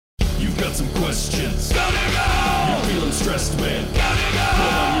got some questions. Gotta go! You're feeling stressed, man. Gotta go!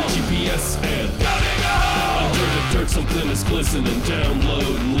 Put on your GPS and gotta go! Under the dirt, something is glistening.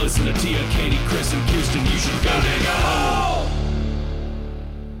 Download and listen to Tia, Katie, Chris, and Kirsten. You should gotta go!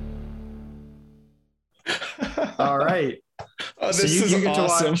 All right. Oh, this is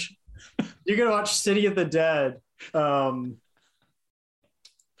awesome. You're going to watch City of the Dead during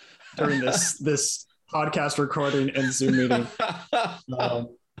this podcast recording and Zoom meeting.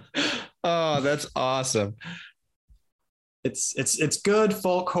 Oh, that's awesome. It's good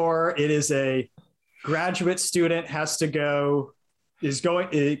folk horror. It is a graduate student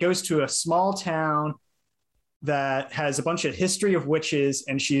it goes to a small town that has a bunch of history of witches,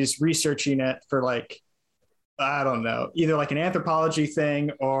 and she's researching it for I don't know, either like an anthropology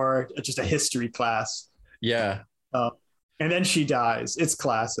thing or just a history class. Yeah. And then she dies. It's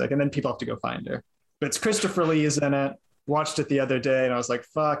classic. And then people have to go find her. But it's Christopher Lee is in it. Watched it the other day and I was like,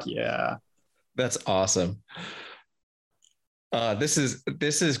 fuck yeah. That's awesome. This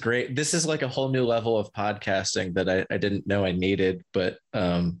is great. This is like a whole new level of podcasting that I didn't know I needed, but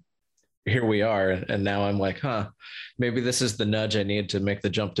here we are. And now I'm like, maybe this is the nudge I need to make the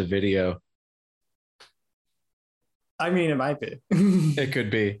jump to video. I mean, it might be. It could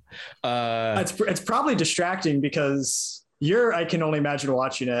be. It's probably distracting because I can only imagine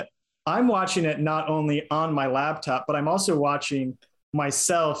watching it. I'm watching it not only on my laptop, but I'm also watching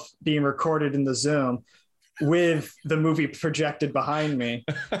myself being recorded in the Zoom with the movie projected behind me.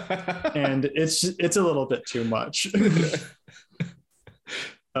 And it's a little bit too much.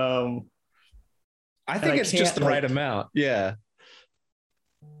 I think it's just the right amount. Yeah.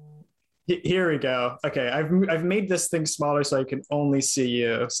 Here we go. Okay, I've made this thing smaller so I can only see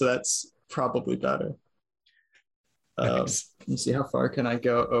you. So that's probably better. Nice. Let me see, how far can I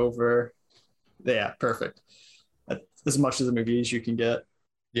go over? Yeah, perfect. That's as much of the movie as you can get.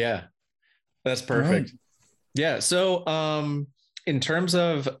 Yeah, that's perfect. Right. Yeah. So in terms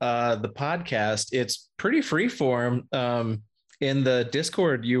of the podcast, it's pretty freeform. In the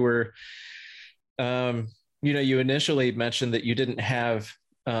Discord, you were, you initially mentioned that you didn't have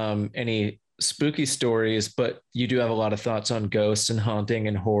any spooky stories, but you do have a lot of thoughts on ghosts and haunting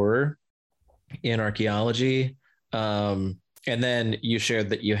and horror in archaeology. And then you shared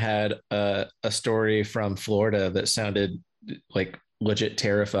that you had a story from Florida that sounded like legit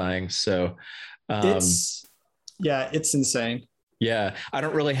terrifying. So it's insane. Yeah, I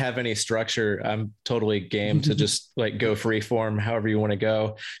don't really have any structure. I'm totally game to just go free form, however you want to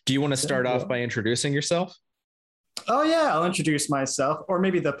go. Do you want to start off by introducing yourself? Oh yeah, I'll introduce myself, or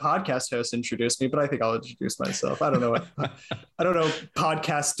maybe the podcast host introduce me, but I think I'll introduce myself. I don't know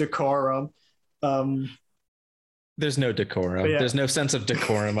podcast decorum. There's no decorum. Yeah. There's no sense of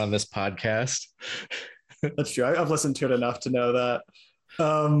decorum on this podcast. That's true. I've listened to it enough to know that.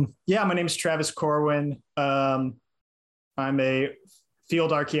 My name's Travis Corwin. I'm a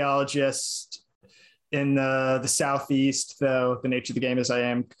field archaeologist in the Southeast, though the nature of the game is I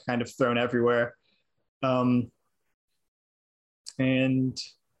am kind of thrown everywhere. And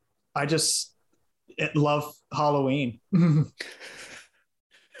I just love Halloween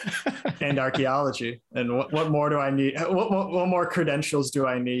and archaeology. And what more do I need? What more credentials do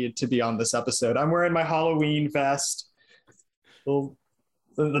I need to be on this episode? I'm wearing my Halloween vest, the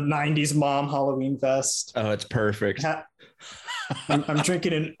 90s mom Halloween vest. Oh, it's perfect. I'm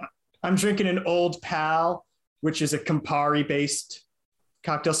drinking an Old Pal, which is a Campari based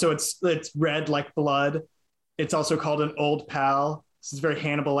cocktail. So it's red like blood. It's also called an Old Pal. This is very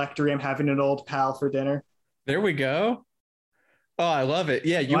Hannibal Lecter. I'm having an Old Pal for dinner. There we go. Oh, I love it.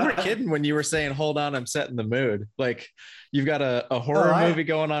 Yeah, you were kidding when you were saying, hold on, I'm setting the mood. Like, you've got a horror movie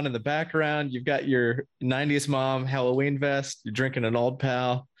going on in the background. You've got your 90s mom Halloween vest. You're drinking an Old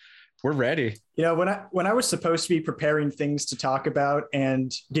Pal. We're ready. When I was supposed to be preparing things to talk about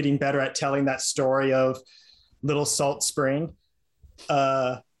and getting better at telling that story of Little Salt Spring,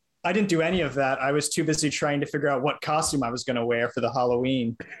 I didn't do any of that. I was too busy trying to figure out what costume I was going to wear for the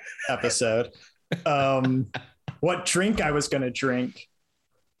Halloween episode, what drink I was going to drink,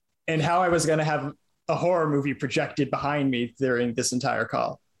 and how I was going to have a horror movie projected behind me during this entire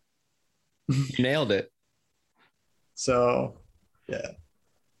call. You nailed it. So, yeah.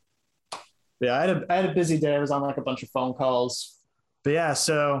 Yeah, I had a busy day. I was on a bunch of phone calls. But yeah,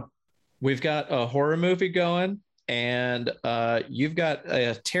 so. We've got a horror movie going. And you've got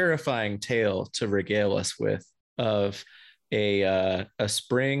a terrifying tale to regale us with of a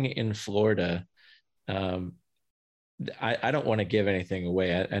spring in Florida. I don't want to give anything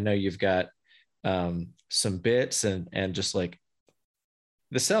away. I know you've got some bits and just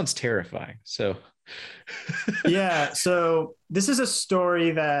this sounds terrifying. So yeah. So this is a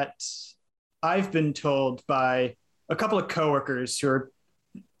story that I've been told by a couple of coworkers who are,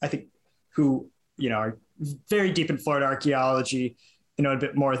 I think, who, are very deep in Florida archaeology, a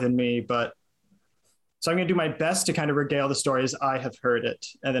bit more than me, but so I'm going to do my best to kind of regale the story as I have heard it,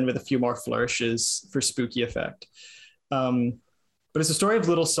 and then with a few more flourishes for spooky effect. But it's a story of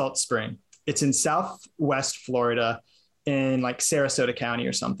Little Salt Spring. It's in Southwest Florida in like Sarasota County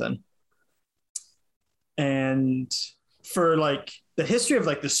or something. And for like the history of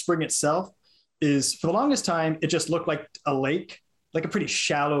like the spring itself is, for the longest time, it just looked like a lake, like a pretty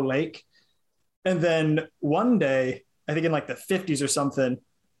shallow lake. And then one day, I think in like the 50s or something,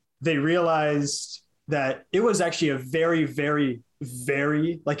 they realized that it was actually a very, very,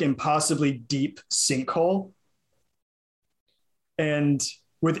 very like impossibly deep sinkhole. And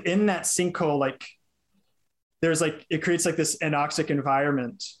within that sinkhole, like there's like, it creates like this anoxic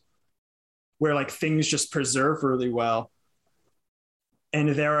environment where like things just preserve really well. And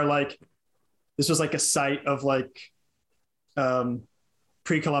there are like, this was like a site of like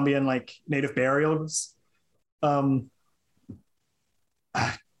pre-Columbian like native burials.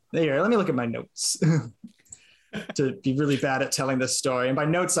 There, let me look at my notes to be really bad at telling this story. And by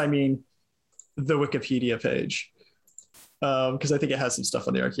notes, I mean the Wikipedia page, because I think it has some stuff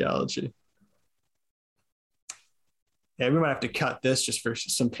on the archaeology. Yeah, we might have to cut this just for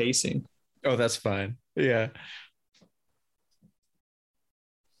some pacing. Oh, that's fine. Yeah.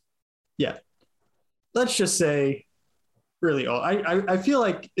 Yeah. Let's just say really old. I feel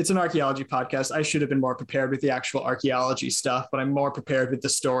like it's an archaeology podcast. I should have been more prepared with the actual archaeology stuff, but I'm more prepared with the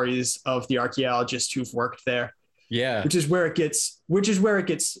stories of the archaeologists who've worked there. Yeah. Which is where it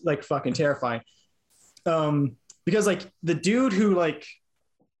gets like fucking terrifying. Because like the dude who like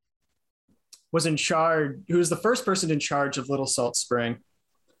was in charge, who was the first person in charge of Little Salt Spring,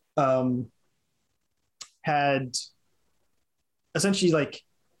 had essentially like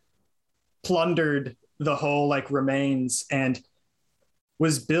plundered the whole like remains and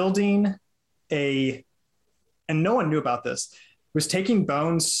was building and no one knew about this, was taking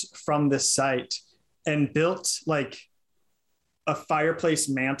bones from this site and built like a fireplace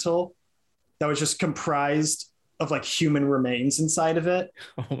mantle that was just comprised of like human remains inside of it.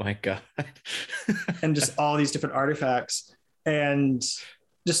 Oh my God. And just all these different artifacts and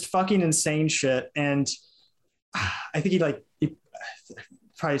just fucking insane shit. And I think he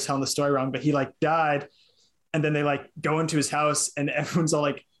probably telling the story wrong, but he like died, and then they like go into his house and everyone's all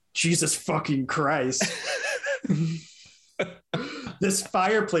like, Jesus fucking Christ. This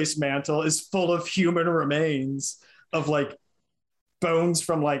fireplace mantle is full of human remains of like bones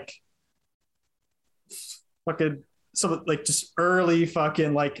from like fucking some like just early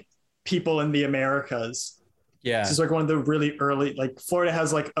fucking like people in the Americas. Yeah. This is like one of the really early, like Florida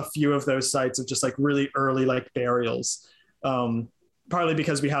has like a few of those sites of just like really early like burials. Partly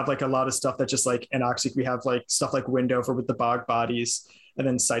because we have like a lot of stuff that just like anoxic. We have like stuff like Windover with the bog bodies, and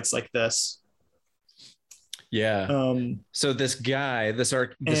then sites like this. Yeah. So this guy, this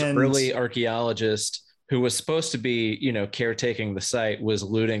early archaeologist who was supposed to be, caretaking the site, was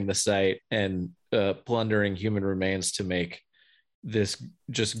looting the site and plundering human remains to make this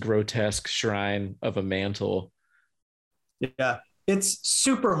just grotesque shrine of a mantle. Yeah. It's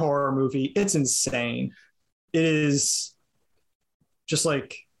super horror movie. It's insane. It is just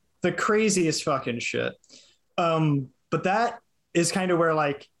like the craziest fucking shit. But that is kind of where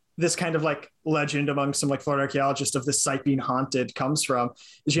like this kind of like legend among some like Florida archaeologists of this site being haunted comes from,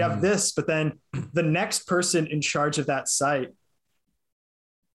 is you have this, but then the next person in charge of that site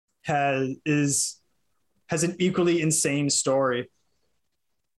has an equally insane story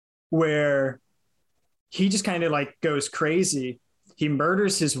where he just kind of like goes crazy. He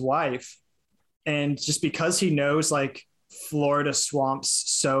murders his wife, and just because he knows like Florida swamps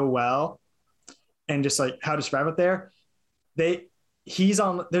so well and just like how to survive out there,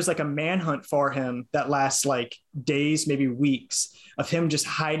 there's like a manhunt for him that lasts like days, maybe weeks, of him just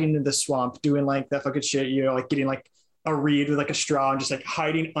hiding in the swamp doing like that fucking shit, like getting like a reed with like a straw and just like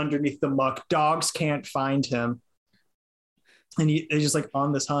hiding underneath the muck. Dogs can't find him, and he's just like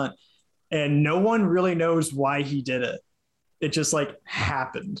on this hunt, and no one really knows why he did it. It just like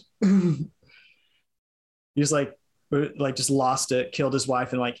happened. He's like just lost it, killed his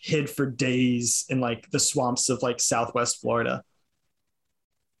wife, and like hid for days in like the swamps of like Southwest Florida.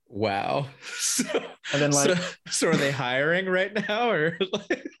 Wow. And then like, so are they hiring right now, or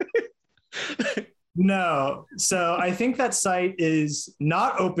like... No. So I think that site is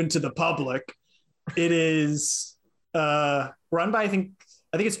not open to the public. It is run by, I think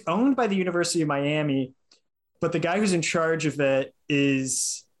it's owned by the University of Miami, but the guy who's in charge of it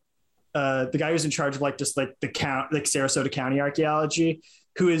is the guy who's in charge of like just like the like Sarasota County archaeology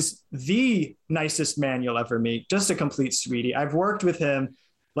who is the nicest man you'll ever meet. Just a complete sweetie. I've worked with him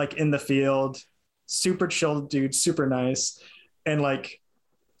like in the field, super chill dude, super nice. And like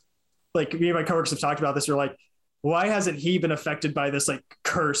me and my coworkers have talked about this. We're like, why hasn't he been affected by this like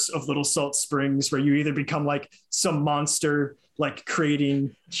curse of Little Salt Springs, where you either become like some monster, like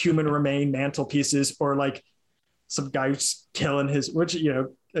creating human remain mantelpieces, or like some guy who's killing his, which, you know,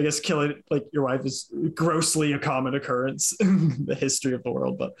 I guess killing like your wife is grossly a common occurrence in the history of the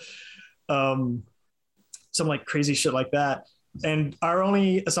world, but some like crazy shit like that. And our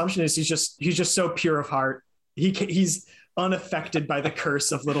only assumption is he's just so pure of heart. He's unaffected by the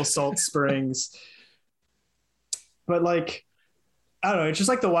curse of Little Salt Springs. But like, I don't know, it's just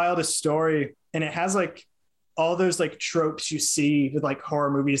like the wildest story. And it has like all those like tropes you see with like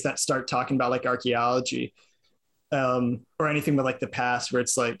horror movies that start talking about like archaeology, or anything with like the past, where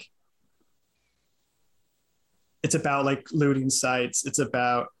it's like, it's about like looting sites. It's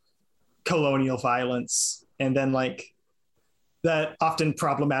about colonial violence. And then like that often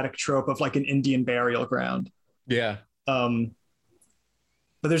problematic trope of like an Indian burial ground. Yeah. But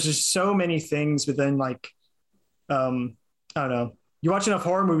there's just so many things within like, I don't know, you watch enough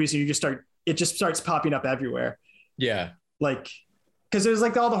horror movies and it just starts popping up everywhere. Yeah. Like, because there's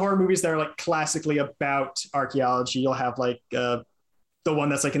like all the horror movies that are like classically about archaeology. You'll have like the one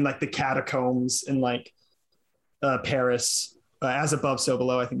that's like in like the catacombs in like Paris, As Above, So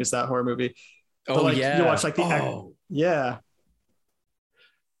Below, I think is that horror movie. Oh, but, like, yeah. You watch like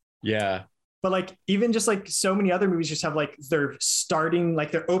Yeah. But like even just like so many other movies just have like their starting,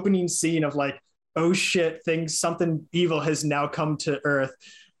 like their opening scene of like, oh shit, something evil has now come to Earth,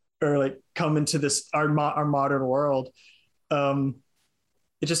 or like come into this our modern world.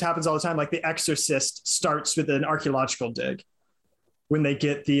 It just happens all the time. Like The Exorcist starts with an archaeological dig when they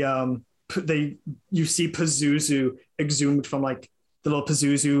get you see Pazuzu exhumed from like the little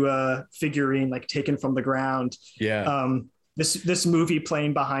Pazuzu figurine, like taken from the ground. Yeah. This movie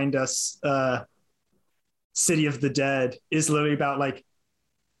playing behind us, City of the Dead, is literally about like,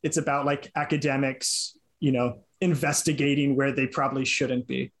 it's about like academics, you know, investigating where they probably shouldn't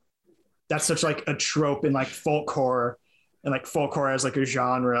be. That's such like a trope in like folk horror, and like folk horror as like a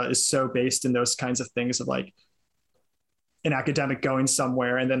genre is so based in those kinds of things of like an academic going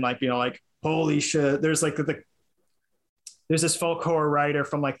somewhere and then like, you know, like, holy shit, there's like there's this folk horror writer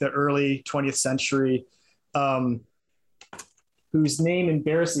from like the early 20th century, whose name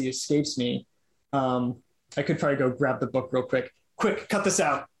embarrassingly escapes me. I could probably go grab the book real quick. Quick, cut this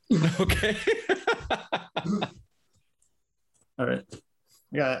out. Okay. All right.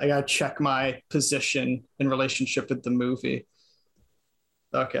 I gotta check my position in relationship with the movie.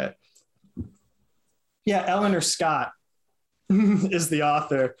 Okay. Yeah, Eleanor Scott is the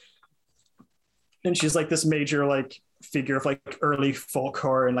author. And she's like this major like figure of like early folk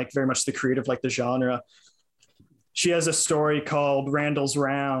horror and like very much the creator of like the genre. She has a story called Randall's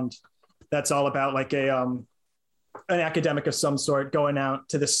Round that's all about like an academic of some sort going out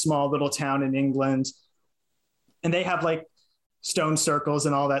to this small little town in England. And they have like stone circles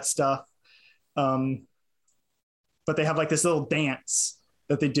and all that stuff. But they have like this little dance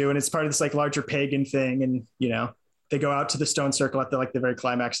that they do. And it's part of this like larger pagan thing. And, you know, they go out to the stone circle at the very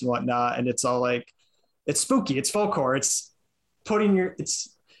climax and whatnot. And it's all like, it's spooky. It's folk horror. It's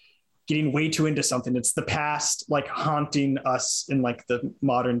getting way too into something. It's the past, like haunting us in like the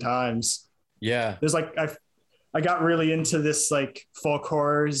modern times. Yeah. There's like, I got really into this like folk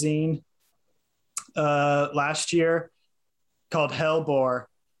horror zine last year called Hellbore,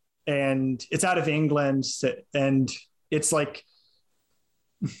 and it's out of England, and it's like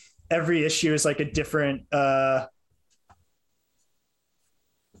every issue is like a different it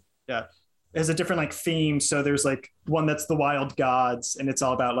has a different like theme. So there's like one that's the Wild Gods, and it's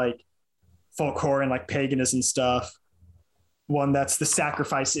all about like folk horror and like paganism stuff. One that's the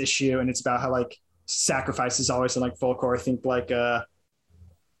sacrifice issue, and it's about how like sacrifice is always in like folk horror. I think like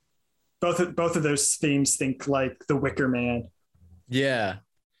both of those themes think like The Wicker Man. Yeah.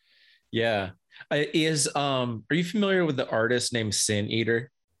 Are you familiar with the artist named Sin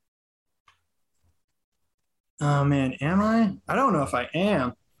Eater? Oh man, am I? I don't know if I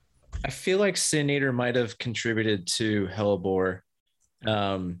am. I feel like Sin Eater might have contributed to Hellbore,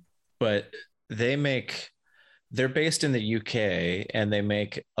 but they're based in the UK, and they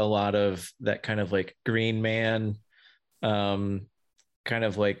make a lot of that kind of like Green Man, kind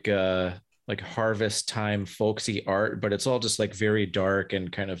of like harvest time folksy art, but it's all just like very dark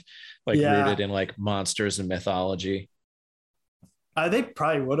and kind of like rooted in like monsters and mythology. They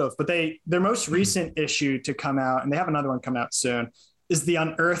probably would have, but their most recent issue to come out, and they have another one coming out soon, is the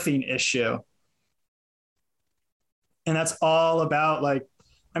Unearthing issue. And that's all about like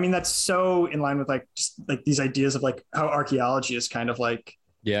I mean, that's so in line with like just like these ideas of like how archaeology is kind of like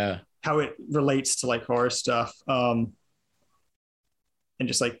Yeah. how it relates to like horror stuff. And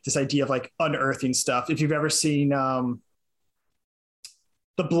just like this idea of like unearthing stuff. If you've ever seen The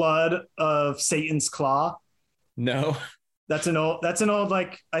Blood of Satan's Claw, No. that's an old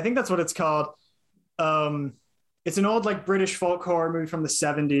like, I think that's what it's called. It's an old like British folk horror movie from the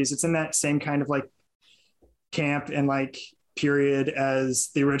 70s. It's in that same kind of like camp and like period as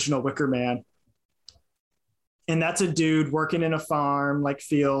the original Wicker Man. And that's a dude working in a farm like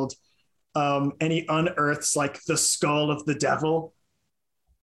field. And he unearths like the skull of the devil.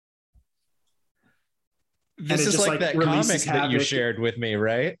 This is just, like that comic that you shared with me,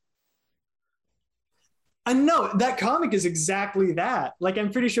 right? I know that comic is exactly that. Like,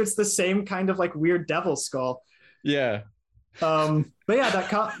 I'm pretty sure it's the same kind of like weird devil skull. Yeah. But yeah,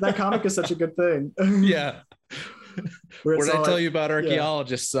 that comic is such a good thing. Yeah. What did I tell you about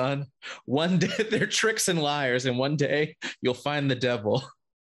archaeologists, son? One day they're tricks and liars, and one day you'll find the devil.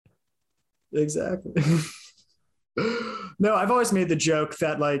 Exactly. No, I've always made the joke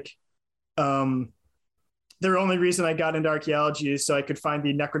that like, the only reason I got into archaeology is so I could find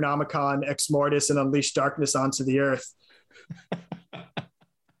the Necronomicon Ex Mortis and unleash darkness onto the earth.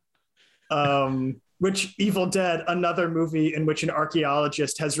 Which Evil Dead, another movie in which an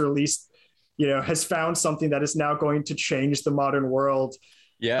archaeologist has released, has found something that is now going to change the modern world.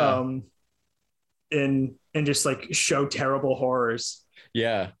 Yeah. And just like show terrible horrors.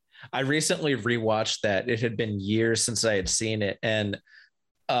 Yeah. I recently rewatched that. It had been years since I had seen it. And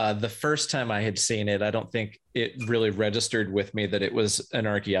the first time I had seen it, I don't think it really registered with me that it was an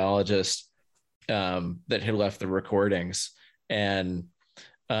archaeologist that had left the recordings. And,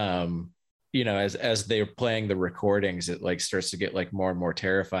 as they're playing the recordings, it like starts to get like more and more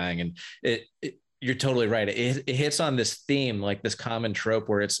terrifying. And you're totally right. It hits on this theme, like this common trope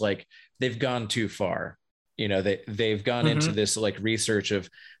where it's like they've gone too far. They've gone into this like research of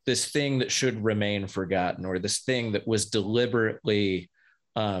this thing that should remain forgotten, or this thing that was deliberately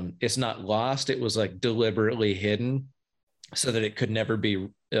it's not lost, it was like deliberately hidden so that it could never be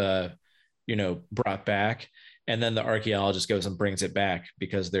brought back. And then the archaeologist goes and brings it back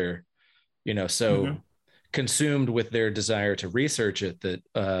because they're so consumed with their desire to research it that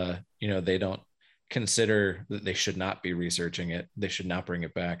they don't consider that they should not be researching it, they should not bring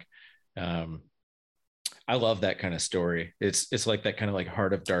it back. I love that kind of story. It's like that kind of like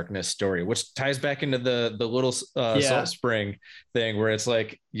Heart of Darkness story, which ties back into the little salt spring thing where it's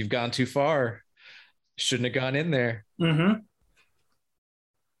like, you've gone too far. Shouldn't have gone in there.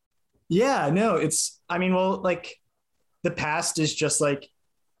 Yeah, no, like the past is just like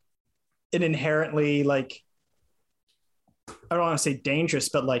an inherently like, I don't want to say dangerous,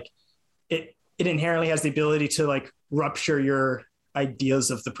 but like it inherently has the ability to like rupture your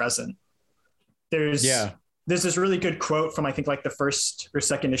ideas of the present. There's this really good quote from I think like the first or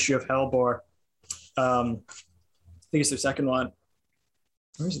second issue of Hellbore. I think it's the second one.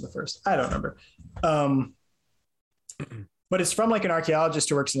 Or is it the first? I don't remember. But it's from like an archaeologist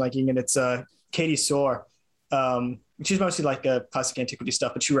who works in Viking, and it's Katie Soar. She's mostly like classic antiquity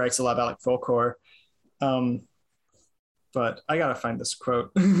stuff, but she writes a lot about like folk horror. But I gotta find this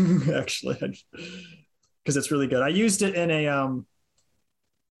quote actually, because it's really good. I used it in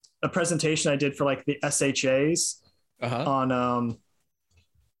a presentation I did for like the SHAs on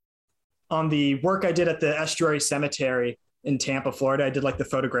the work I did at the Estuary Cemetery in Tampa, Florida. I did like the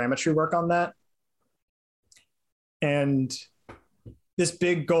photogrammetry work on that. And this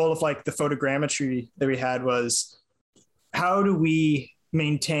big goal of like the photogrammetry that we had was, how do we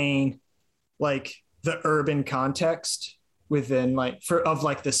maintain like the urban context within like of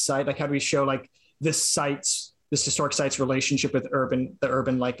like this site? Like, how do we show like this historic site's relationship with the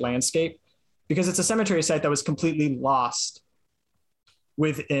urban like landscape? Because it's a cemetery site that was completely lost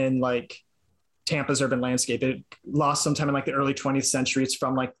within like Tampa's urban landscape. It lost sometime in like the early 20th century. It's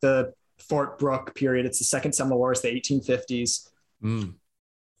from like the Fort Brooke period. It's the Second Seminole War, it's the 1850s. And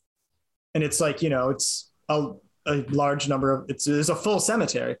it's like, it's a large number of, there's a full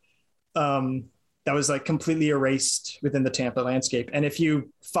cemetery that was like completely erased within the Tampa landscape. And if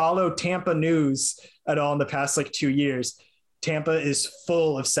you follow Tampa news at all in the past like 2 years, Tampa is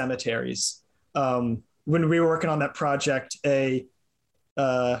full of cemeteries. When we were working on that project, a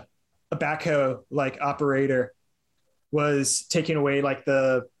backhoe like operator was taking away like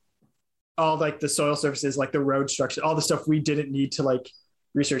all like the soil surfaces, like the road structure, all the stuff we didn't need to like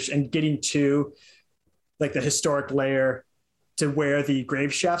research, and getting to like the historic layer to where the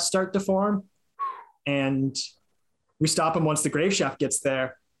grave shafts start to form. And we stop him once the grave shaft gets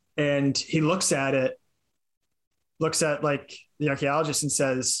there, and he looks at it looks at like the archaeologist and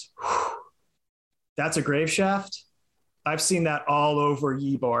says, that's a grave shaft. I've seen that all over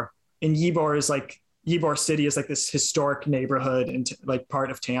Ybor. And Ybor City is like this historic neighborhood and like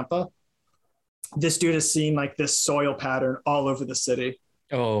part of Tampa. This dude has seen like this soil pattern all over the city.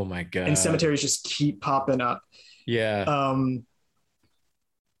 Oh my God. And cemeteries just keep popping up. Yeah.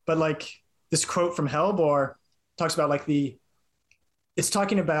 But like this quote from Hellbore talks about like it's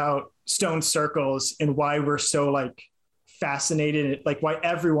talking about stone circles and why we're so like fascinated, like why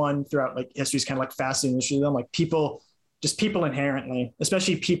everyone throughout like history is kind of like fascinated with them, like people inherently,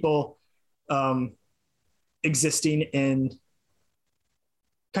 especially people existing in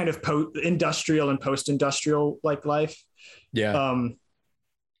kind of industrial and post-industrial like life. Yeah.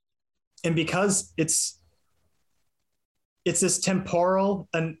 And because it's this temporal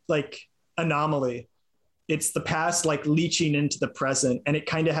and like anomaly, it's the past like leaching into the present, and it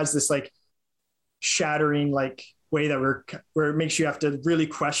kind of has this like shattering like way that where it makes you have to really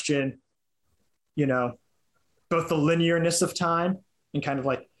question, you know, both the linearness of time and kind of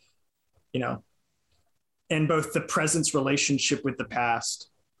like, you know, and both the present's relationship with the past.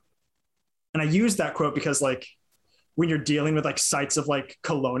 And I use that quote because like when you're dealing with like sites of like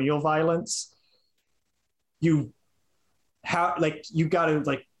colonial violence, you gotta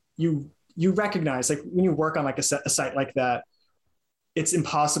like you recognize like when you work on like a site like that, it's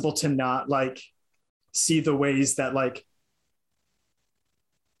impossible to not like see the ways that like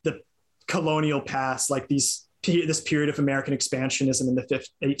the colonial past, like this period of American expansionism in the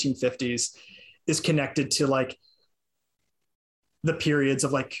 1850s is connected to like the periods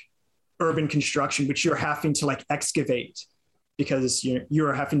of like urban construction, which you're having to like excavate because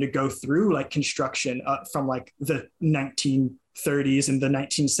you're having to go through like construction from like the 1930s and the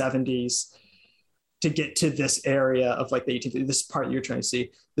 1970s to get to this area of like the 1850s, this part you're trying to see,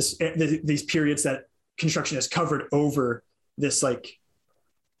 these periods that construction has covered over this like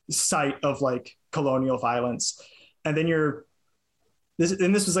site of like colonial violence. And then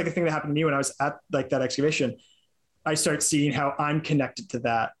this was like a thing that happened to me when I was at like that excavation. I start seeing how I'm connected to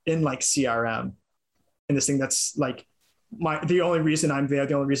that in like CRM, and this thing that's like the only reason I'm there,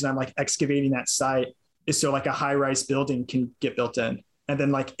 the only reason I'm like excavating that site is so like a high-rise building can get built in. And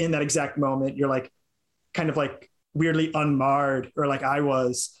then like in that exact moment, you're like kind of like weirdly unmarred, or like I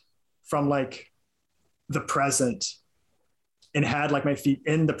was, from like the present, and had like my feet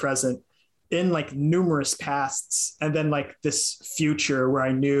in the present in like numerous pasts, and then like this future where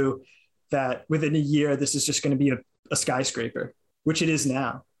I knew that within a year this is just going to be a skyscraper, which it is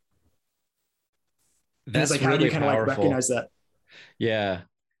now. That's like really how do you kind powerful. of like recognize that? Yeah,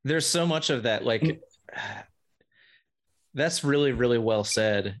 there's so much of that. Like that's really, really well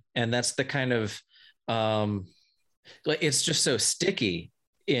said, and that's the kind of like it's just so sticky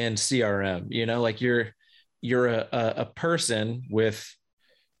in CRM. You know, like you're a person with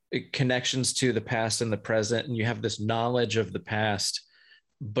connections to the past and the present, and you have this knowledge of the past,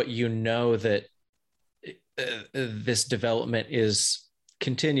 but you know that this development is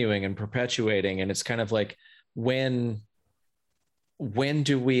continuing and perpetuating. And it's kind of like, when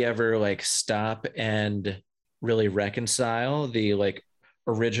do we ever like stop and really reconcile the like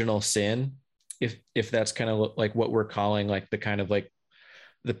original sin, if that's kind of like what we're calling like the kind of like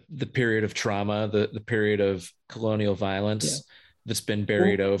the period of trauma, the period of colonial violence that's been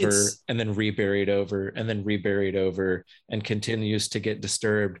buried over and then reburied over and then reburied over and continues to get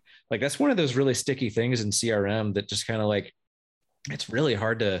disturbed. Like that's one of those really sticky things in CRM that just kind of like, it's really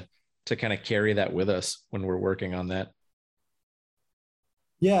hard to kind of carry that with us when we're working on that.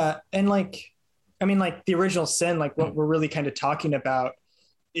 Yeah. And like, I mean, like the original sin, like what we're really kind of talking about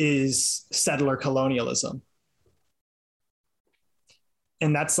is settler colonialism.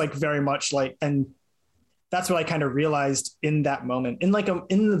 And that's like very much like, and that's what I kind of realized in that moment, in like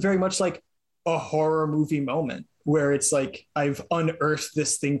in very much like a horror movie moment, where it's like I've unearthed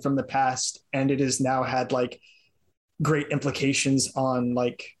this thing from the past, and it has now had like great implications on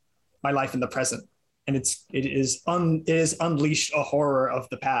like my life in the present, and it is unleashed a horror of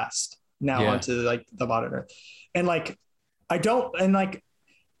the past now onto like the modern earth. And like I don't like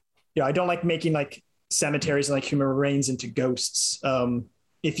making like cemeteries and like human remains into ghosts.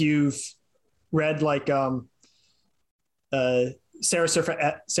 If you've read like Sarah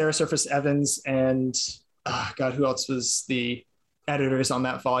Surface Evans and God, who else was the editors on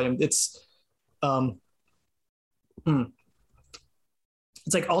that volume? It's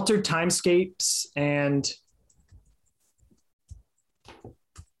like Altered Timescapes, and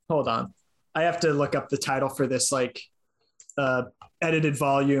hold on, I have to look up the title for this like edited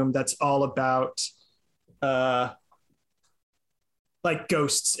volume that's all about like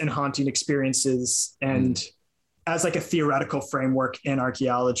ghosts and haunting experiences and as like a theoretical framework in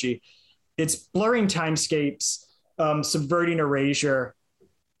archaeology. It's blurring timescapes, subverting erasure,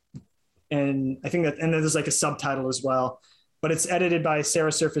 and I think that, and then there's like a subtitle as well. But it's edited by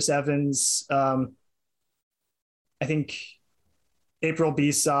Sarah Surface Evans. I think April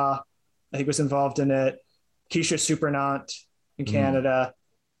Bisa, I think, was involved in it. Keisha Supernant in Canada.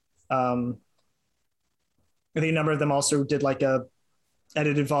 I think a number of them also did like a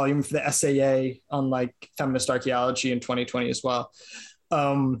edited volume for the SAA on like feminist archaeology in 2020 as well.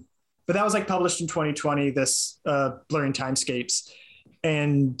 But that was like published in 2020, this Blurring Timescapes.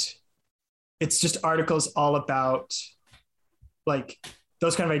 And it's just articles all about like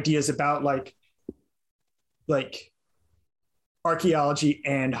those kind of ideas about like archaeology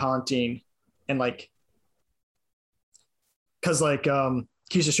and haunting, and like, cause like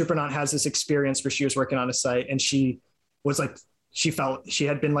Keisha Supernant has this experience where she was working on a site and she was like, she felt she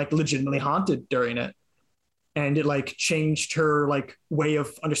had been like legitimately haunted during it. And it like changed her like way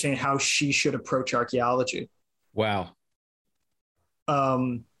of understanding how she should approach archaeology. Wow.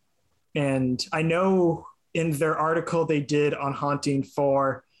 And I know in their article they did on haunting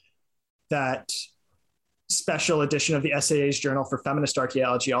for that special edition of the SAA's Journal for Feminist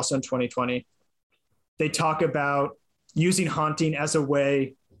Archaeology, also in 2020, they talk about using haunting as a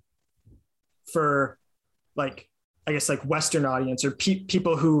way for like, I guess like Western audience or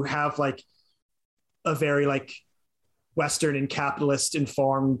people who have like a very like Western and capitalist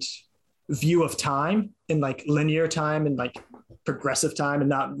informed view of time, and like linear time and like progressive time, and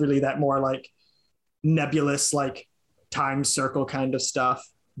not really that more like nebulous like time circle kind of stuff.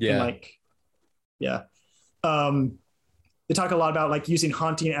 Yeah. And like, yeah. They talk a lot about like using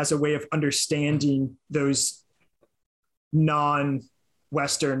haunting as a way of understanding those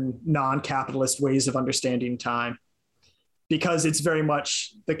non-Western, non-capitalist ways of understanding time, because it's very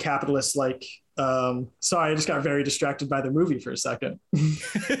much the capitalist like, sorry, I just got very distracted by the movie for a second.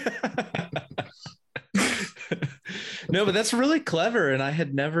 No, but that's really clever. And I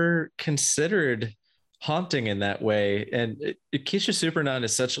had never considered haunting in that way. And Keisha Supernant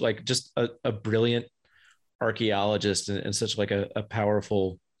is such like just a brilliant archaeologist and such like a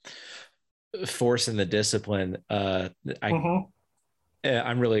powerful force in the discipline. I'm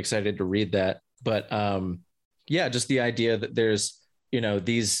really excited to read that. But yeah, just the idea that there's,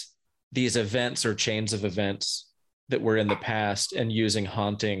 these events or chains of events that were in the past, and using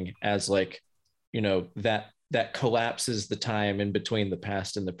haunting as like, that collapses the time in between the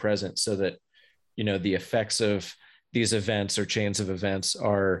past and the present, so that, the effects of these events or chains of events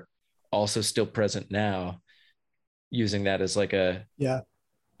are also still present now, using that as like a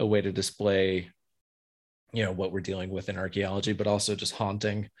way to display, what we're dealing with in archaeology, but also just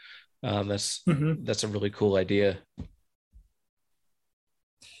haunting. That's a really cool idea.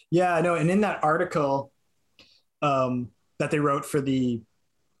 Yeah, I know. And in that article that they wrote for the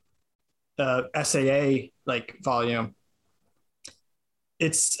SAA like volume,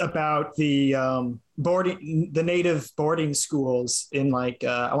 it's about the native boarding schools in like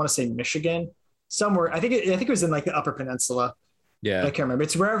I want to say Michigan, somewhere. I think it was in like the Upper Peninsula. Yeah, I can't remember.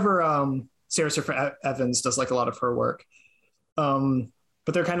 It's wherever Sarah Surfer Evans does like a lot of her work.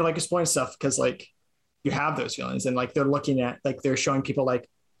 But they're kind of like exploring stuff because like you have those feelings, and like they're looking at like they're showing people like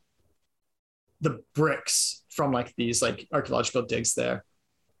the bricks from like these like archaeological digs there,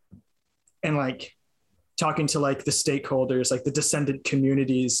 and like talking to like the stakeholders, like the descendant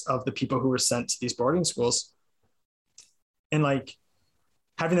communities of the people who were sent to these boarding schools, and like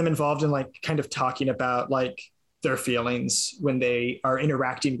having them involved in like kind of talking about like their feelings when they are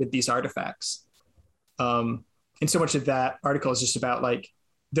interacting with these artifacts. And so much of that article is just about like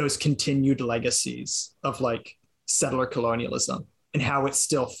those continued legacies of like settler colonialism and how it's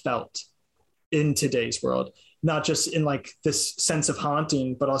still felt in today's world, not just in like this sense of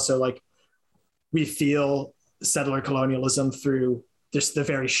haunting, but also like we feel settler colonialism through just the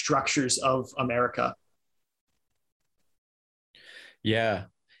very structures of America. Yeah.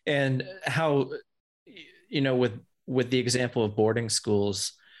 And how, with the example of boarding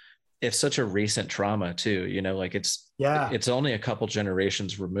schools, it's such a recent trauma too, like it's only a couple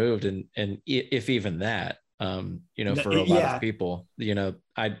generations removed. And if even that, for a lot of people,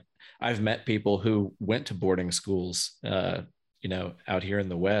 I've met people who went to boarding schools, out here in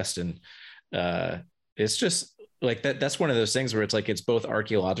the West, and it's just like that's one of those things where it's like it's both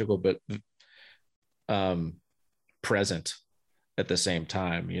archaeological but present at the same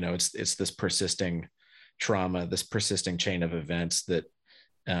time. It's this persisting trauma, this persisting chain of events that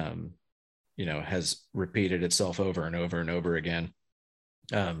has repeated itself over and over and over again.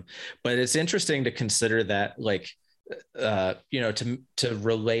 But it's interesting to consider that, like, to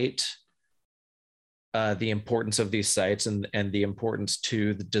relate the importance of these sites and the importance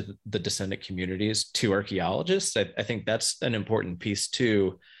to the descendant communities to archaeologists. I think that's an important piece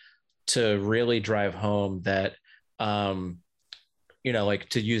too, to really drive home that, like,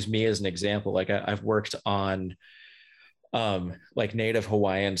 to use me as an example, like I've worked on like Native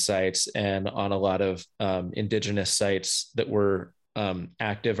Hawaiian sites and on a lot of indigenous sites that were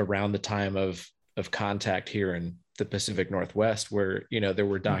active around the time of contact here in the Pacific Northwest, where there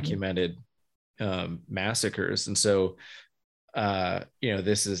were documented massacres. And so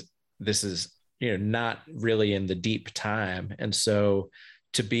this is not really in the deep time. And so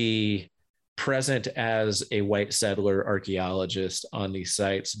to be present as a white settler archaeologist on these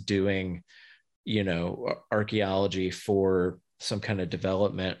sites doing archaeology for some kind of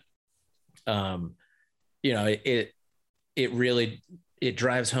development, it really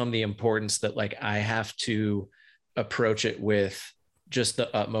drives home the importance that, like, I have to approach it with just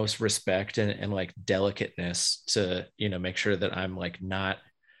the utmost respect and like delicateness to make sure that I'm like not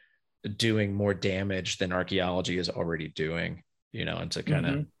doing more damage than archaeology is already doing, and to kind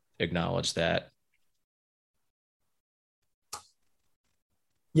of acknowledge that.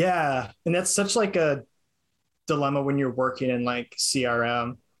 Yeah, and that's such like a dilemma when you're working in like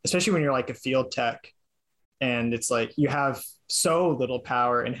CRM, especially when you're like a field tech, and it's like you have so little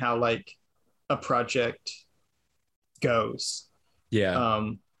power in how like a project goes. Yeah.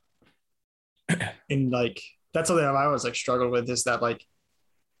 And like that's something I've always like struggled with, is that like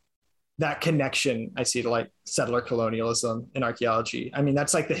that connection I see to like settler colonialism in archaeology. I mean,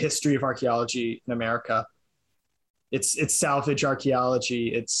 that's like the history of archaeology in America. It's salvage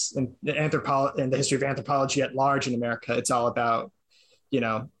archaeology. It's and the history of anthropology at large in America. It's all about,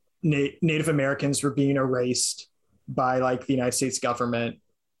 Native Americans were being erased by like the United States government.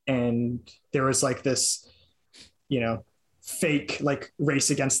 And there was like this, fake like race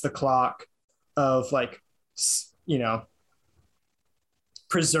against the clock of like,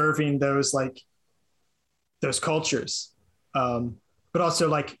 preserving those cultures. But also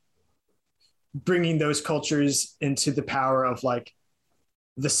like bringing those cultures into the power of like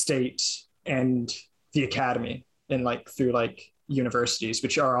the state and the academy, and like through like universities,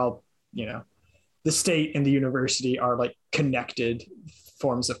 which are all, the state and the university are like connected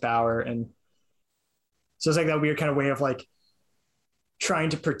forms of power. And so it's like that weird kind of way of like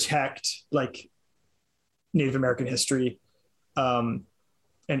trying to protect like Native American history and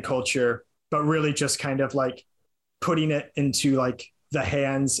culture, but really just kind of like putting it into like the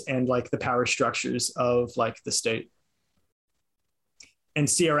hands and like the power structures of like the state. And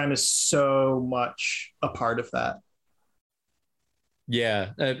CRM is so much a part of that. Yeah,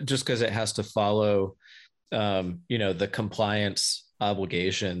 just because it has to follow, the compliance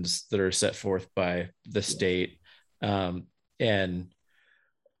obligations that are set forth by the state. And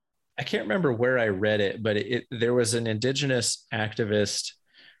I can't remember where I read it, but there was an indigenous activist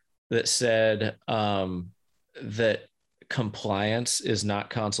that said that compliance is not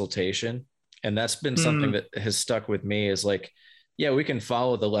consultation. And that's been something that has stuck with me, is like, yeah, we can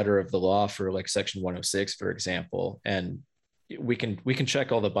follow the letter of the law for like section 106, for example, and we can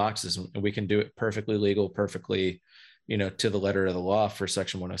check all the boxes, and we can do it perfectly legal, perfectly, to the letter of the law for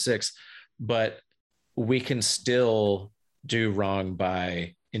section 106, but we can still do wrong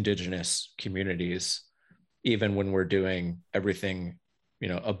by indigenous communities, even when we're doing everything,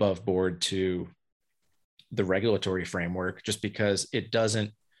 above board to the regulatory framework, just because it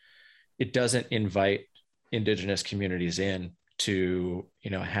doesn't invite indigenous communities in to,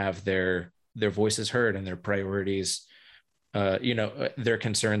 have their voices heard and their priorities, their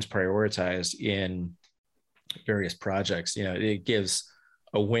concerns prioritized in various projects. It gives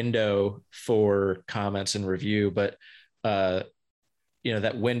a window for comments and review, but that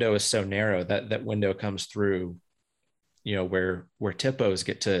window is so narrow that window comes through, where TIPOs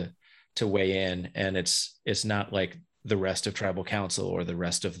get to weigh in, and it's not like the rest of tribal council or the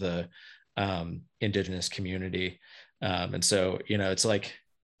rest of the indigenous community. And so, it's like,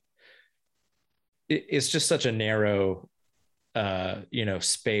 it's just such a narrow,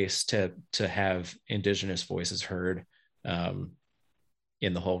 space to have indigenous voices heard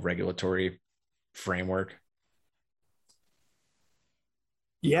in the whole regulatory framework.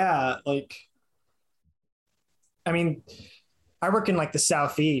 Yeah. Like, I mean, I work in like the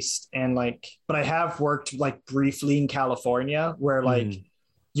Southeast, and like, but I have worked like briefly in California, where like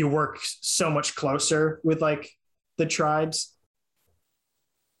you work so much closer with like the tribes.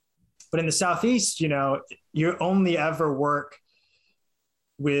 But in the Southeast, you only ever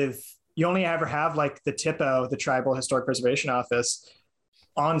have like the TIPO, the Tribal Historic Preservation Office,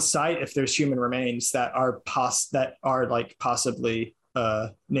 on site if there's human remains that are possibly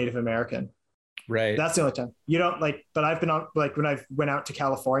Native American. Right. That's the only time. You don't like, but I've been on, like when I went out to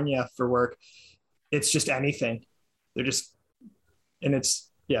California for work, it's just anything. They're just, and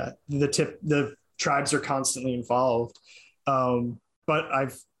it's, yeah, the tribes are constantly involved. But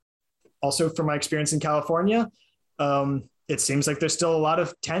I've also, from my experience in California, it seems like there's still a lot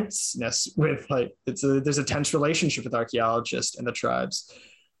of tenseness with like, there's a tense relationship with archaeologists and the tribes.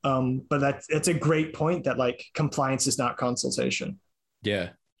 But it's a great point that like compliance is not consultation. Yeah.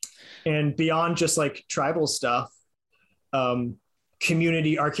 And beyond just like tribal stuff,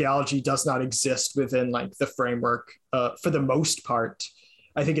 community archaeology does not exist within like the framework for the most part.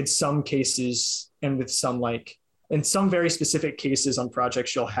 I think in some cases and with some like in some very specific cases on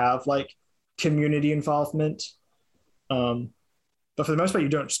projects, you'll have like community involvement. But for the most part, you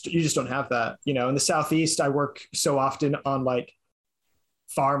just don't have that. You know, in the Southeast, I work so often on like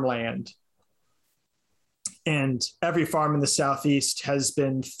farmland. And every farm in the Southeast has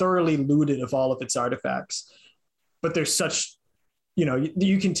been thoroughly looted of all of its artifacts. But there's such, you know,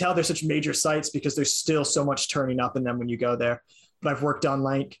 you can tell there's such major sites because there's still so much turning up in them when you go there. But I've worked on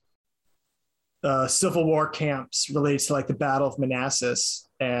like Civil War camps related to like the Battle of Manassas.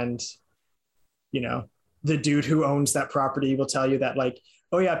 And, you know, the dude who owns that property will tell you that like,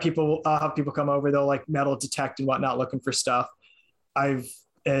 oh yeah, I'll have people come over, they'll like metal detect and whatnot looking for stuff.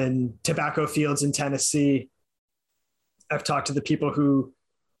 In tobacco fields in Tennessee, I've talked to the people who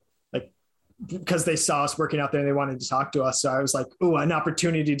like, because they saw us working out there and they wanted to talk to us. So I was like, oh, an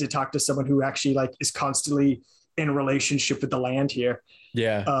opportunity to talk to someone who actually like is constantly in a relationship with the land here.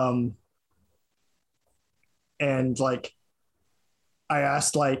 Yeah. And like, I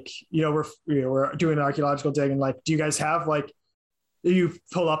asked like, we're doing an archaeological dig and like, do you guys have like, do you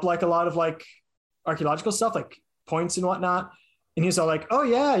pull up like a lot of like archaeological stuff, like points and whatnot? And he's all like, oh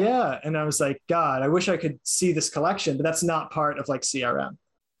yeah, yeah. And I was like, God, I wish I could see this collection, but that's not part of like CRM.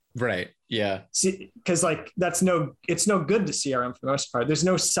 Right. Yeah. See, because like it's no good to CRM for the most part. There's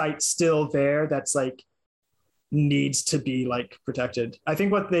no site still there that's like needs to be like protected. I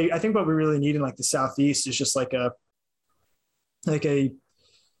think what we really need in like the Southeast is just like a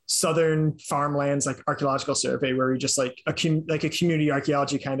southern farmlands like archaeological survey where we just like a community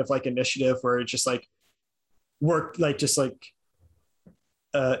archaeology kind of like initiative where it just like work like just like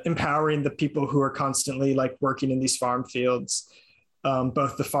empowering the people who are constantly like working in these farm fields,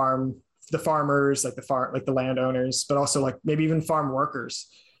 both the farmers, like the landowners, but also like maybe even farm workers.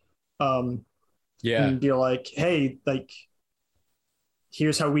 And be like, hey, like,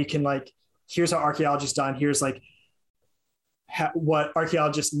 here's how archaeology is done. Here's like what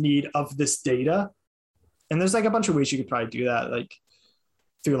archaeologists need of this data. And there's like a bunch of ways you could probably do that, like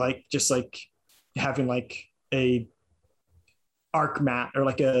through like just like having like a ArcMap or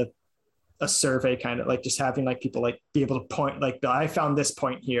like a survey, kind of like just having like people like be able to point like I found this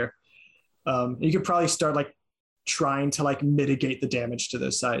point here. You could probably start like trying to like mitigate the damage to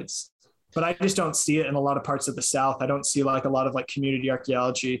those sites, but I just don't see it in a lot of parts of the South. I don't see like a lot of like community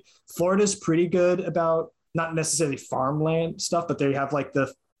archaeology. Florida's pretty good about not necessarily farmland stuff, but they have like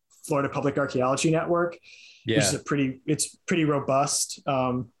the Florida Public Archaeology Network, which is it's pretty robust.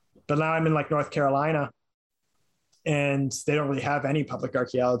 But now I'm in like North Carolina and they don't really have any public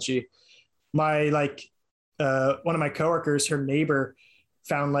archaeology. My one of my coworkers, her neighbor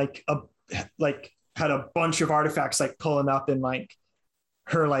found had a bunch of artifacts like pulling up in like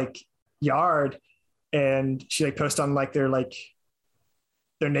her like yard, and she like posted on like their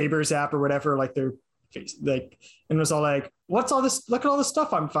neighbors app or whatever, like their face, like, and was all like, what's all this? Look at all the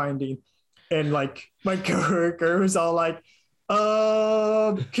stuff I'm finding. And like my coworker was all like,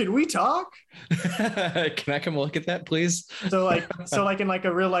 can we talk? Can I come look at that, please? So in like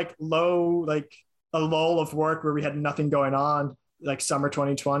a real like low, like a lull of work where we had nothing going on, like summer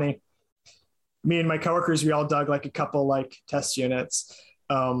 2020, me and my coworkers, we all dug like a couple like test units.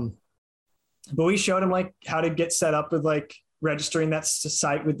 But we showed them like how to get set up with like registering that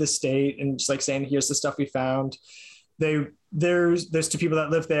site with the state and just like saying, here's the stuff we found. There's two people that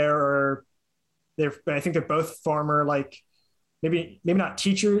live there, or I think they're both former, like maybe not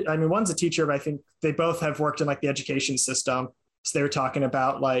teacher. I mean, one's a teacher, but I think they both have worked in like the education system. So they were talking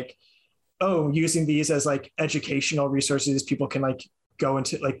about like, using these as like educational resources. People can like go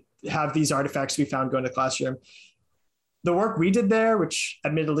into like have these artifacts we found go into the classroom. The work we did there, which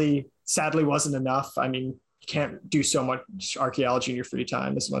admittedly, sadly wasn't enough. I mean, you can't do so much archaeology in your free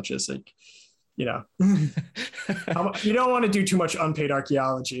time as much as like, you know, you don't want to do too much unpaid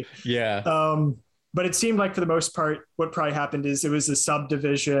archaeology. Yeah. But it seemed like for the most part, what probably happened is it was a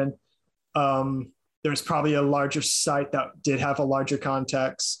subdivision. There was probably a larger site that did have a larger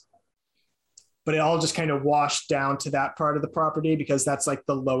context. but it all just kind of washed down to that part of the property because that's like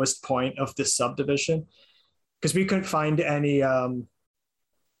the lowest point of this subdivision. Because we couldn't find any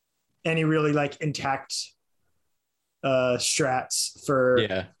really like intact strats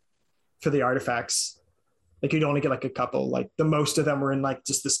for the artifacts. Like you'd only get like a couple. Like the most of them were in like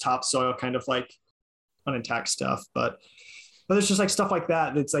just this topsoil kind of like unintact stuff. But there's just like stuff like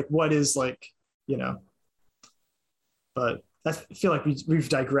that. It's like what is like, you know. But I feel like we've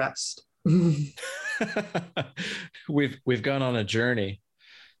digressed. We've gone on a journey.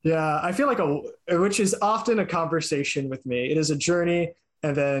 Yeah, I feel like which is often a conversation with me. It is a journey,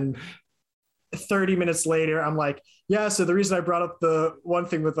 and then 30 minutes later, I'm like, yeah. So the reason I brought up the one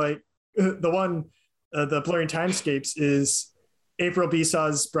thing with like the blurring timescapes is April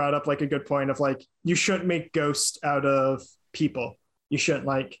Bisaw's brought up like a good point of like you shouldn't make ghosts out of people. You shouldn't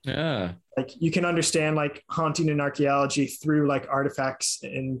like you can understand like haunting and archaeology through like artifacts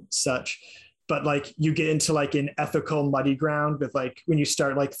and such, but like you get into like an ethical muddy ground with like when you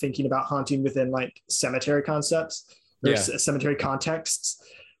start like thinking about haunting within like cemetery concepts or cemetery contexts,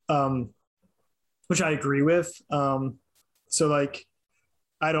 which I agree with. So like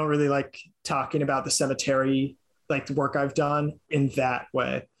I don't really like talking about the cemetery like the work I've done in that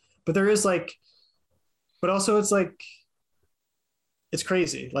way, but there is like, but also it's like it's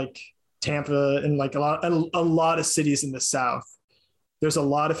crazy like Tampa and like a lot of cities in the South. There's a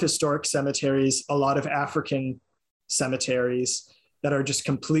lot of historic cemeteries, a lot of African cemeteries that are just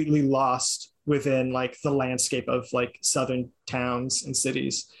completely lost within like the landscape of like Southern towns and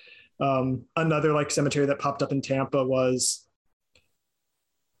cities. Another like cemetery that popped up in Tampa was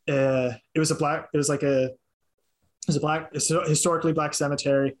a historically black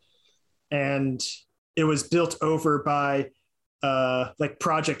cemetery, and it was built over by like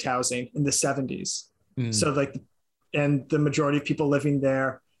project housing in the 70s. So like, and the majority of people living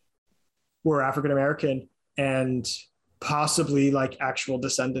there were African American and possibly like actual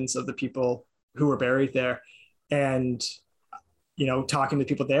descendants of the people who were buried there. And you know, talking to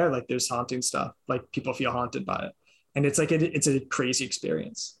people there, like there's haunting stuff, like people feel haunted by it, and it's like it's a crazy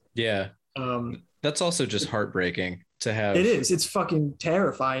experience. That's also just heartbreaking to have. It is. It's fucking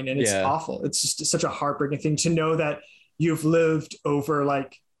terrifying, and it's awful. It's just such a heartbreaking thing to know that you've lived over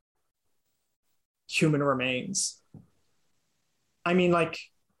like human remains. I mean, like,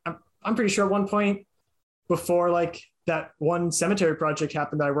 I'm pretty sure at one point before like that one cemetery project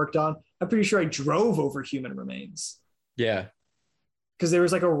happened that I worked on, I'm pretty sure I drove over human remains. Yeah. Because there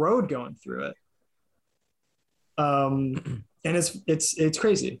was like a road going through it. And it's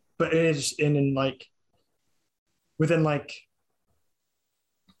crazy, but it's in like within like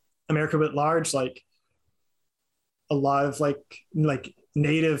America writ large, like a lot of like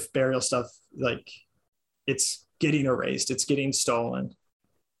native burial stuff, like it's getting erased, it's getting stolen.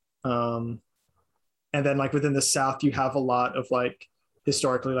 And then like within the South, you have a lot of like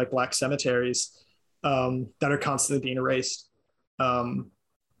historically like black cemeteries that are constantly being erased. And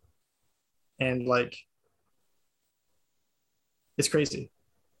like, it's crazy.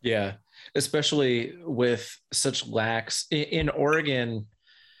 Yeah. Especially with such lax in Oregon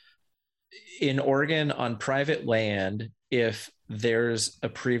on private land, if there's a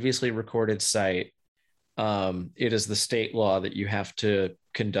previously recorded site, it is the state law that you have to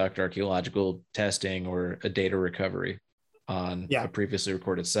conduct archaeological testing or a data recovery on a previously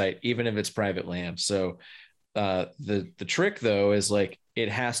recorded site, even if it's private land. So the trick though is like it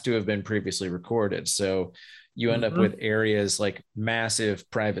has to have been previously recorded. So you end up with areas like massive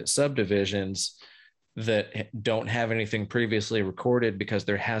private subdivisions that don't have anything previously recorded because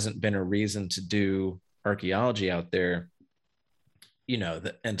there hasn't been a reason to do archaeology out there, you know.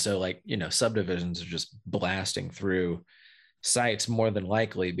 And so like, you know, subdivisions are just blasting through sites more than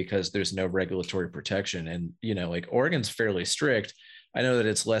likely because there's no regulatory protection. And, you know, like Oregon's fairly strict. I know that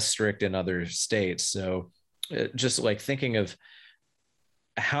it's less strict in other states. So just like thinking of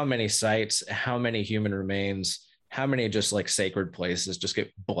how many sites, how many human remains, how many just like sacred places just get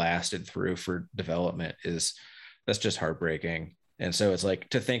blasted through for development that's just heartbreaking. And so it's like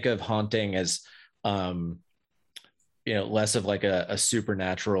to think of haunting as, you know, less of like a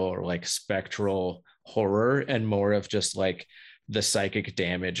supernatural or like spectral horror and more of just like the psychic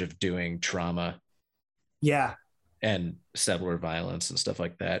damage of doing trauma. Yeah. And settler violence and stuff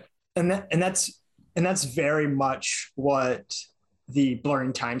like that. And that's very much what the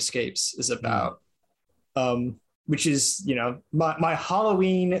Blurring Timescapes is about. Which is, you know, my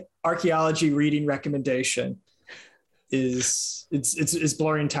Halloween archaeology reading recommendation is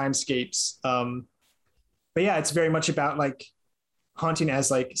Blurring Timescapes. But yeah, it's very much about like haunting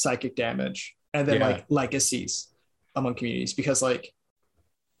as like psychic damage and then like legacies among communities, because like,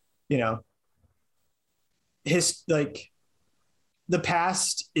 you know, the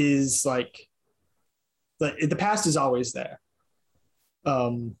past is like the past is always there.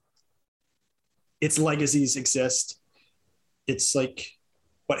 Its legacies exist. It's like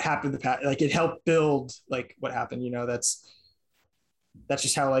what happened in the past, like it helped build like what happened, that's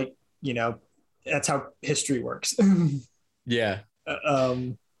just how, like, that's how history works. Yeah.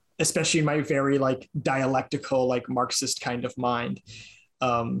 Especially in my very like dialectical, like Marxist kind of mind.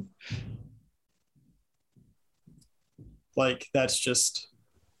 Like that's just,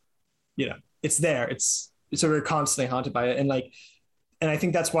 it's there. So we're constantly haunted by it. And I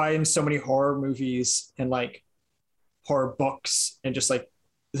think that's why in so many horror movies and like horror books and just like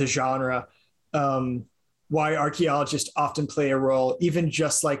the genre, why archaeologists often play a role, even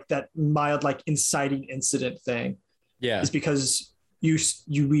just like that mild, like inciting incident thing, is because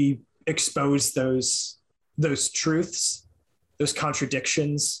we expose those truths, those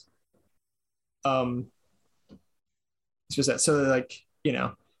contradictions. So like,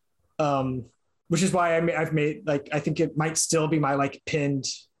 which is why I've made, like, I think it might still be my like pinned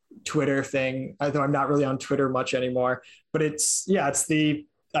Twitter thing, although I'm not really on Twitter much anymore, but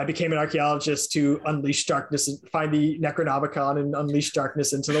I became an archaeologist to unleash darkness and find the Necronomicon and unleash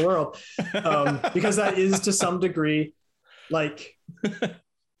darkness into the world. Because that is to some degree, like,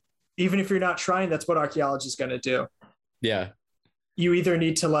 even if you're not trying, that's what archaeology is going to do. Yeah. You either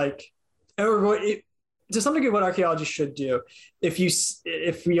need to like, to some degree, what archaeology should do,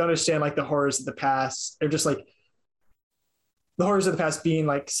 if we understand like the horrors of the past, or just like the horrors of the past being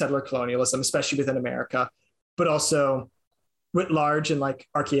like settler colonialism, especially within America, but also writ large in like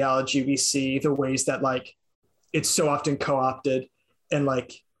archaeology, we see the ways that like it's so often co-opted and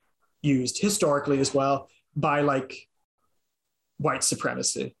like used historically as well by like white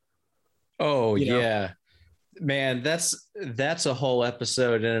supremacy. Oh, yeah. Man, that's a whole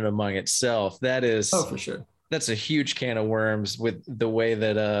episode in and among itself. That is, oh, for sure. That's a huge can of worms with the way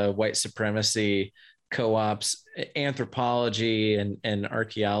that white supremacy co-ops anthropology and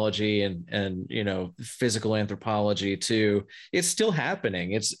archaeology and physical anthropology too. It's still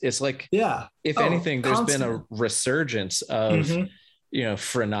happening. It's like, if anything, there's been a resurgence of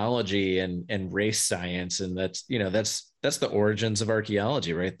phrenology and race science, and that's the origins of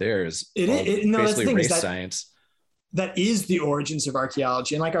archaeology right there. Basically race science. That is the origins of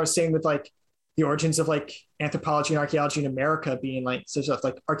archaeology. And like I was saying with like the origins of like anthropology and archaeology in America being like such stuff,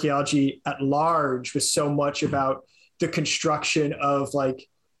 like archaeology at large was so much about the construction of like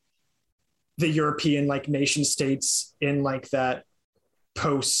the European like nation states in like that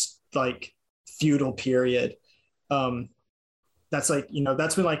post like feudal period. That's like,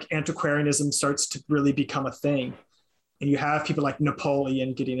 that's when like antiquarianism starts to really become a thing. And you have people like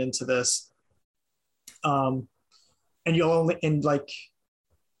Napoleon getting into this. And you'll only, in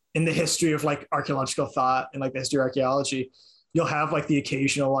the history of like archaeological thought and like the history of archaeology, you'll have like the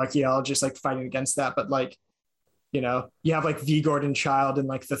occasional archaeologist like fighting against that. But like, you have like V. Gordon Childe in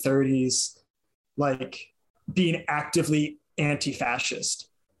like the 30s, like being actively anti-fascist.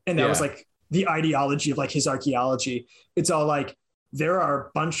 And that was like the ideology of like his archaeology. It's all like, there are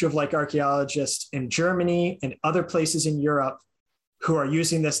a bunch of like archaeologists in Germany and other places in Europe who are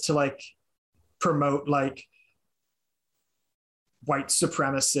using this to like promote like white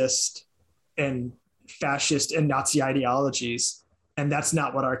supremacist and fascist and Nazi ideologies. And that's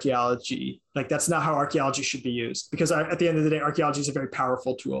not what archaeology, like, that's not how archaeology should be used. Because at the end of the day, archaeology is a very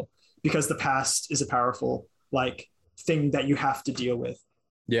powerful tool, because the past is a powerful like thing that you have to deal with.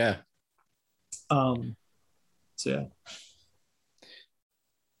 Yeah. So yeah.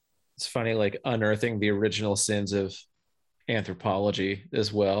 It's funny, like unearthing the original sins of anthropology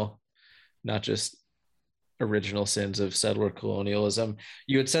as well, not just original sins of settler colonialism.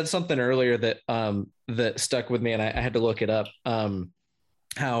 You had said something earlier that stuck with me, and I had to look it up.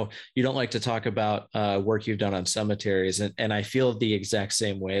 How you don't like to talk about work you've done on cemeteries, and I feel the exact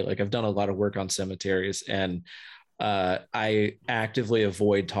same way. Like, I've done a lot of work on cemeteries, and I actively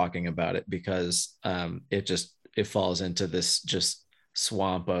avoid talking about it because it falls into this just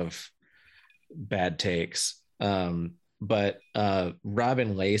swamp of bad takes. But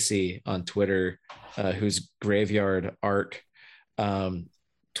Robin Lacey on Twitter, who's Graveyard Art,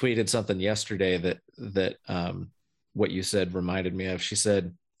 tweeted something yesterday that what you said reminded me of. She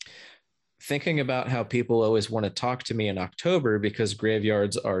said, thinking about how people always want to talk to me in October because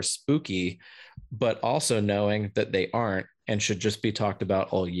graveyards are spooky, but also knowing that they aren't and should just be talked about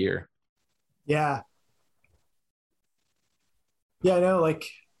all year. Yeah. Yeah, I know, like,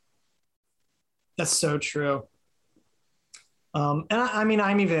 that's so true. And I mean,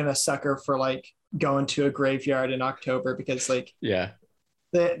 I'm even a sucker for like going to a graveyard in October because like, yeah,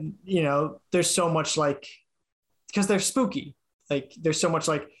 that, there's so much like because they're spooky. Like there's so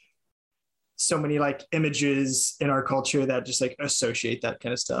many like images in our culture that just like associate that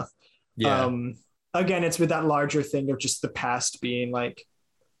kind of stuff. Yeah. Again, it's with that larger thing of just the past being like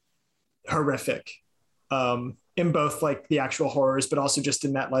horrific, in both like the actual horrors, but also just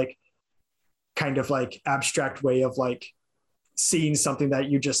in that like kind of like abstract way of like seeing something that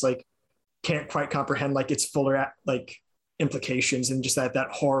you just like can't quite comprehend like its fuller like implications, and just that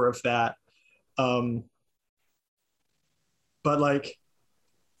horror of that. But like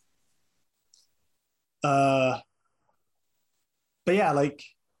but yeah, like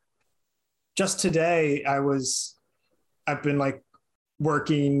just today I've been like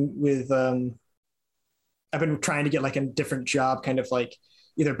working with I've been trying to get like a different job, kind of like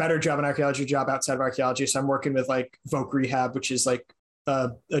either better job in archaeology, job outside of archaeology. So I'm working with like voc rehab, which is like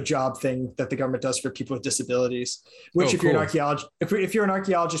a job thing that the government does for people with disabilities, which if you're an archaeologist, if you're an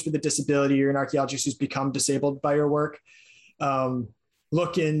archaeologist with a disability, you're an archaeologist who's become disabled by your work,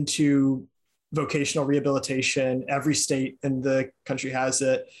 look into vocational rehabilitation. Every state in the country has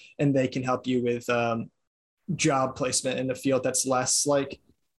it, and they can help you with job placement in a field that's less like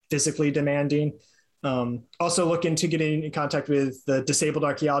physically demanding. Also look into getting in contact with the Disabled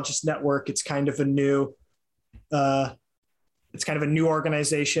Archaeologists Network. It's kind of a new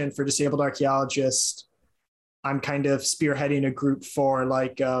organization for disabled archaeologists. I'm kind of spearheading a group for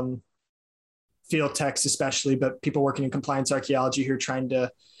like field techs especially, but people working in compliance archaeology who are trying to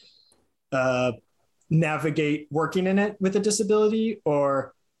navigate working in it with a disability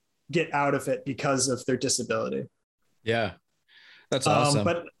or get out of it because of their disability. Yeah, that's awesome.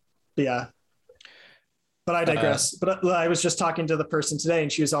 But I digress. But I was just talking to the person today,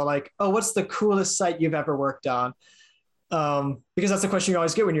 and she was all like, "Oh, what's the coolest site you've ever worked on?" Because that's the question you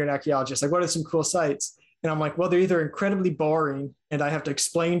always get when you're an archaeologist. Like, what are some cool sites? And I'm like, well, they're either incredibly boring and I have to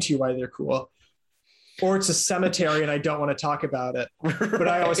explain to you why they're cool, or it's a cemetery and I don't want to talk about it. Right. But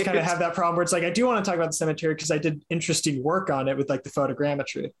I always kind of have that problem where it's like, I do want to talk about the cemetery because I did interesting work on it with like the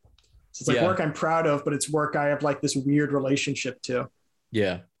photogrammetry. So it's like work I'm proud of, but it's work I have like this weird relationship to.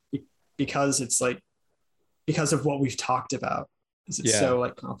 Yeah. Because it's like, because of what we've talked about. It's so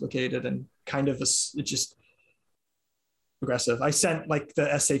like complicated and kind of it's just aggressive. I sent like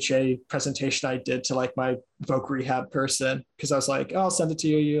the SHA presentation I did to like my voc rehab person, because I was like, oh, I'll send it to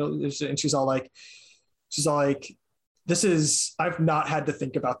you. And she's all like, this is, I've not had to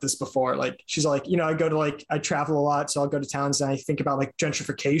think about this before. Like, she's like, you know, I travel a lot. So I'll go to towns and I think about like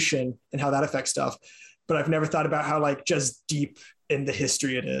gentrification and how that affects stuff. But I've never thought about how like just deep in the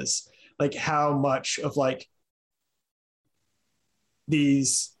history it is. Like how much of like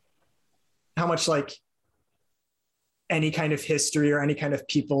how much like any kind of history or any kind of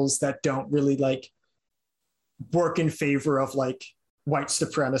peoples that don't really like work in favor of like white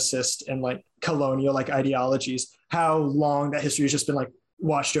supremacist and like colonial like ideologies, how long that history has just been like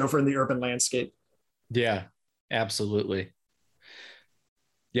washed over in the urban landscape. Yeah, absolutely.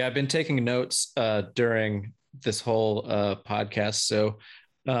 Yeah, I've been taking notes during this whole podcast. So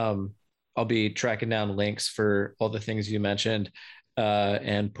I'll be tracking down links for all the things you mentioned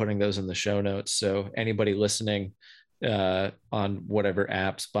and putting those in the show notes. So anybody listening on whatever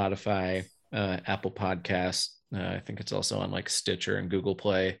app, Spotify, Apple Podcasts, I think it's also on like Stitcher and Google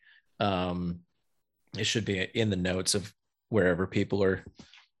Play. It should be in the notes of wherever people are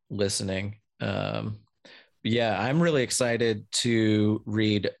listening. Yeah, I'm really excited to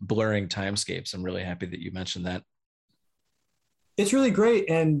read Blurring Timescapes. I'm really happy that you mentioned that. It's really great.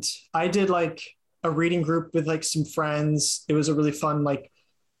 And I did like a reading group with like some friends. It was a really fun, like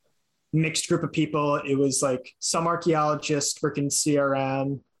mixed group of people. It was like some archaeologists working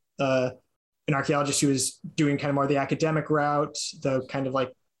CRM, an archaeologist who was doing kind of more the academic route, though kind of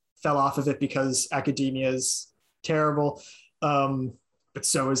like fell off of it because academia is terrible. But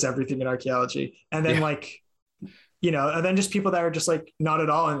so is everything in archaeology. And then like, you know, and then just people that are just like not at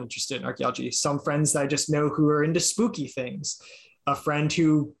all interested in archaeology. Some friends that I just know who are into spooky things. A friend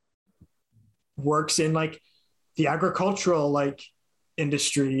who works in like the agricultural like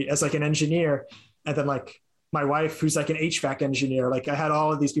industry as like an engineer, and then like my wife who's like an HVAC engineer. Like I had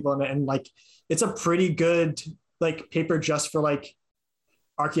all of these people in it, and like it's a pretty good like paper just for like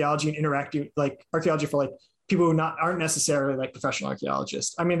archaeology and interacting, like archaeology for like people who aren't necessarily like professional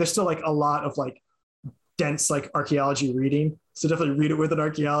archaeologists. I mean, there's still like a lot of like dense like archaeology reading, so definitely read it with an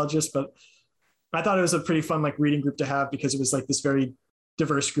archaeologist. But I thought it was a pretty fun like reading group to have, because it was like this very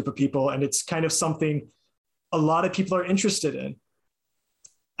diverse group of people, and it's kind of something a lot of people are interested in.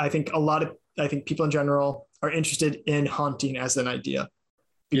 I think people in general are interested in haunting as an idea,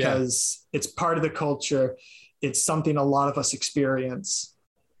 because it's part of the culture. It's something a lot of us experience.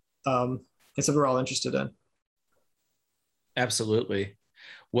 It's what we're all interested in. Absolutely.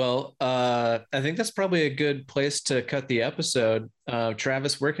 Well, I think that's probably a good place to cut the episode.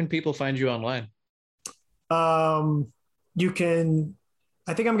 Travis, where can people find you online? You can,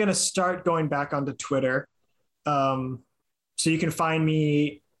 I think I'm going to start going back onto Twitter. So you can find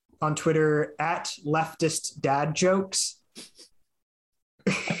me on Twitter at leftist dad jokes.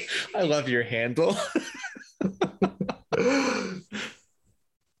 I love your handle.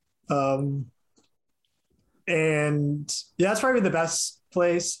 And yeah, that's probably the best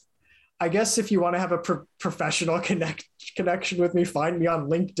place. I guess if you want to have a professional connection with me, find me on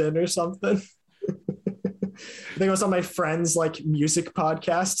LinkedIn or something. I think it was on my friend's like music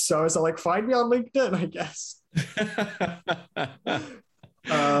podcast. So I was like, find me on LinkedIn, I guess.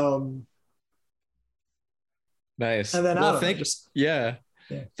 Nice. And then well, yeah.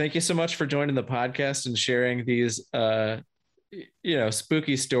 Thank you so much for joining the podcast and sharing these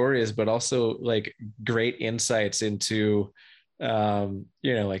spooky stories, but also like great insights into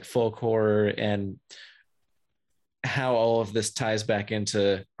like folk horror and how all of this ties back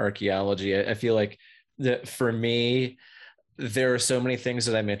into archaeology. I feel like that for me, there are so many things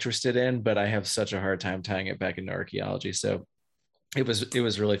that I'm interested in, but I have such a hard time tying it back into archaeology. So it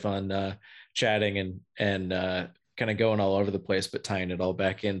was really fun chatting and kind of going all over the place, but tying it all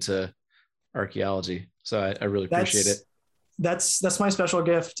back into archaeology. So I really appreciate it. That's my special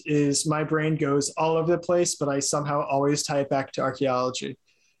gift, is my brain goes all over the place, but I somehow always tie it back to archaeology.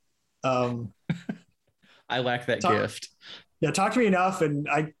 I lack that gift. Yeah, talk to me enough and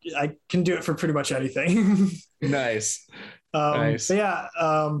I can do it for pretty much anything. Nice. Nice.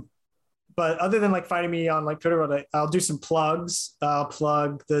 But other than like finding me on like Twitter, I'll do some plugs. I'll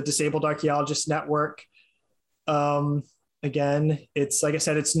plug the Disabled Archaeologists Network. Again, it's like I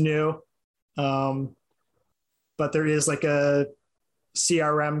said, it's new. But there is like a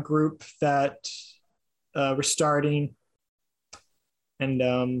CRM group that we're starting. And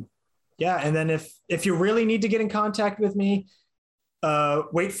and then if you really need to get in contact with me,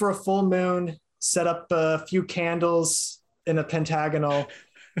 wait for a full moon, set up a few candles in a pentagonal,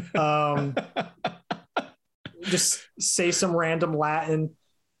 just say some random Latin,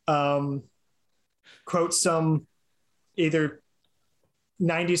 quote some either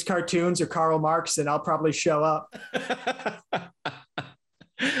 90s cartoons or Karl Marx, and I'll probably show up.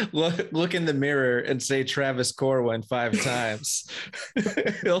 Look in the mirror and say Travis Corwin 5 times.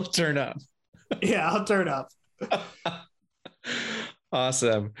 He'll turn up. Yeah, I'll turn up.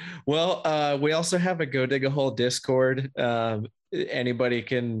 Awesome. Well, we also have a Go Dig a Hole Discord. Anybody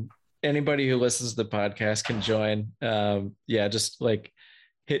who listens to the podcast can join. Just like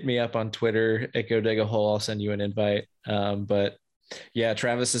hit me up on Twitter at Go Dig a Hole. I'll send you an invite. But yeah,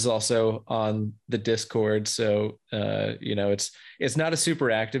 Travis is also on the Discord. So, it's not a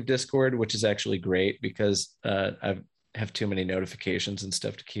super active Discord, which is actually great because I have too many notifications and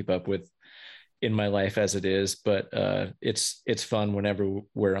stuff to keep up with in my life as it is. But it's fun whenever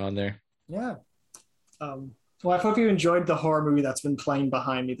we're on there. Yeah. Well, I hope you enjoyed the horror movie that's been playing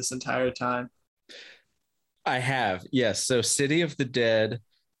behind me this entire time. I have, yes. So City of the Dead,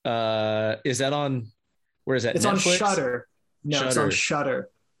 is that on, where is that? It's Netflix? On Shudder. No, Shudder. It's on Shudder.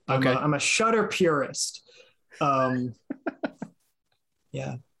 Okay. I'm a Shudder purist.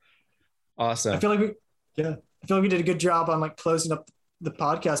 Yeah. Awesome. I feel like we did a good job on like closing up the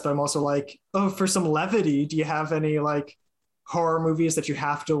podcast, but I'm also like, for some levity, do you have any like horror movies that you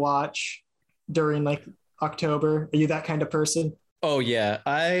have to watch during like October? Are you that kind of person? Oh yeah,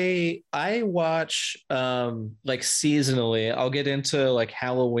 I watch like seasonally. I'll get into like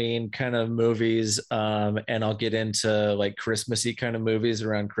Halloween kind of movies, and I'll get into like Christmassy kind of movies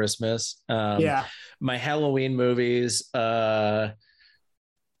around Christmas. My Halloween movies, trying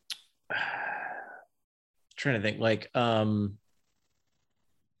to think, like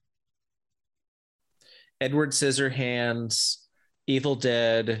Edward Scissorhands, Evil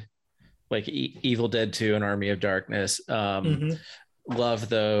Dead, like Evil Dead 2 and Army of Darkness. Love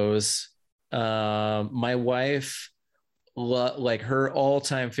those. My wife, like her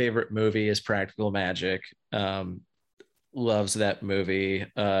all-time favorite movie is Practical Magic. Loves that movie.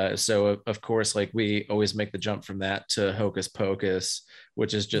 So of course, like we always make the jump from that to Hocus Pocus,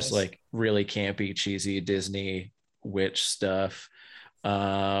 which is just like really campy, cheesy Disney witch stuff.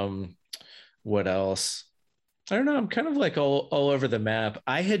 What else? I don't know. I'm kind of like all over the map.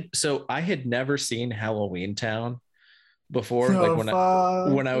 I had never seen Halloween Town before, like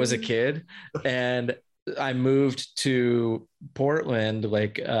when I was a kid, and I moved to Portland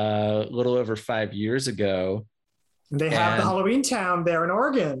like a little over 5 years ago, They have the And Halloween Town there in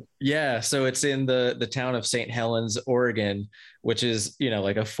Oregon. yeah, so it's in the town of St. Helens, Oregon, which is,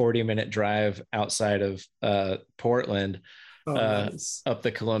 like a 40-minute drive outside of Portland, Oh, nice. up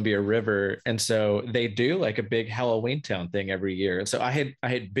the Columbia River. And so they do like a big Halloween Town thing every year. So I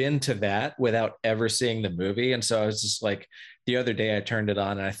had been to that without ever seeing the movie. And so I was just like, the other day I turned it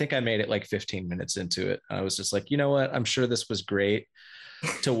on and I think I made it like 15 minutes into it. I was just like, you know what? I'm sure this was great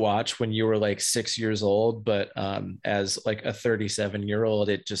to watch when you were like 6 years old, but as like a 37-year-old,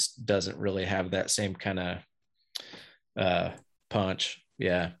 it just doesn't really have that same kind of punch.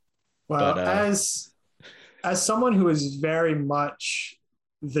 Yeah. Well, But as someone who is very much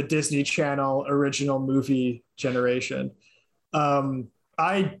the Disney Channel original movie generation, me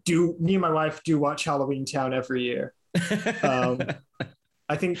and my wife do watch Halloween Town every year.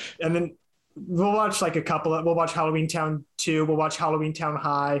 I think, and then we'll watch like we'll watch Halloween Town 2, we'll watch Halloween Town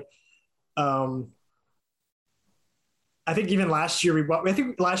High. I think even last year we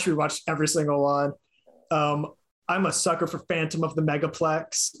watched every single one. I'm a sucker for Phantom of the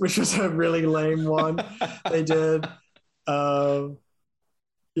Megaplex, which was a really lame one they did.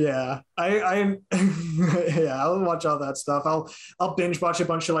 Yeah, I'm yeah, I'll watch all that stuff. I'll binge watch a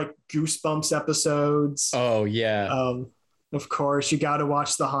bunch of like Goosebumps episodes. Oh yeah. Of course, you got to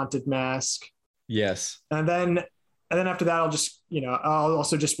watch The Haunted Mask. Yes. And then after that, I'll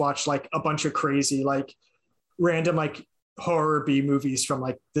also just watch like a bunch of crazy, like random, like horror B movies from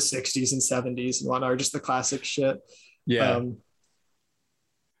like the 60s and 70s and whatnot, or just the classic shit. Yeah.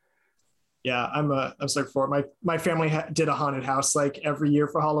 Yeah, I'm sorry for it. My family did a haunted house like every year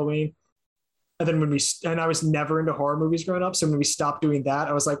for Halloween. And then I was never into horror movies growing up. So when we stopped doing that,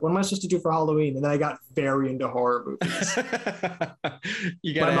 I was like, what am I supposed to do for Halloween? And then I got very into horror movies.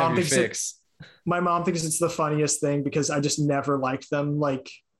 You gotta have your fix. My mom thinks it's the funniest thing because I just never liked them like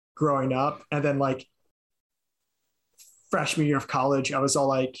growing up. And then like freshman year of college, I was all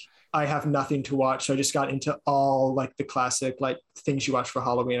like, I have nothing to watch. So I just got into all like the classic like things you watch for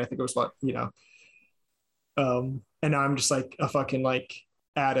Halloween. I think it was and now I'm just like a fucking like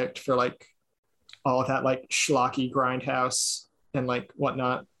addict for like all of that like schlocky grindhouse and like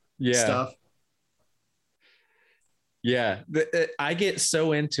whatnot stuff. Yeah, I get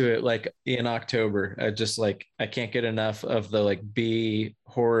so into it like in October. I can't get enough of the like B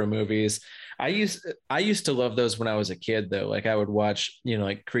horror movies. I used to love those when I was a kid though. Like I would watch,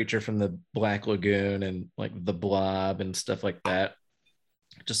 like Creature from the Black Lagoon and like The Blob and stuff like that.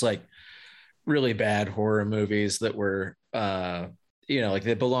 Just like really bad horror movies that were like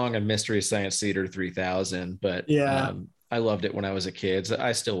they belong in Mystery Science Theater 3000, but yeah. I loved it when I was a kid. So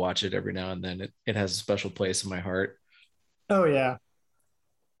I still watch it every now and then. It has a special place in my heart. Oh yeah.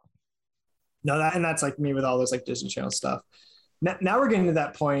 No, that's like me with all those like Disney Channel stuff. Now we're getting to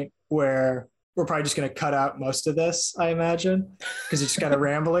that point where we're probably just going to cut out most of this, I imagine, because it's kind of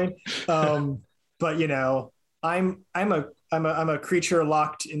rambling. But I'm a creature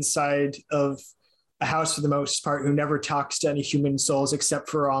locked inside of a house for the most part who never talks to any human souls except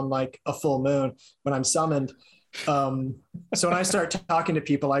for on like a full moon when I'm summoned. So when I start talking to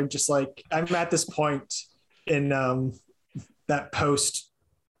people, I'm just like, I'm at this point in that post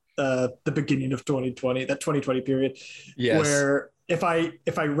the beginning of 2020, that 2020 period, yes, where if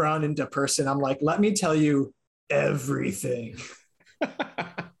I run into person, I'm like, let me tell you everything.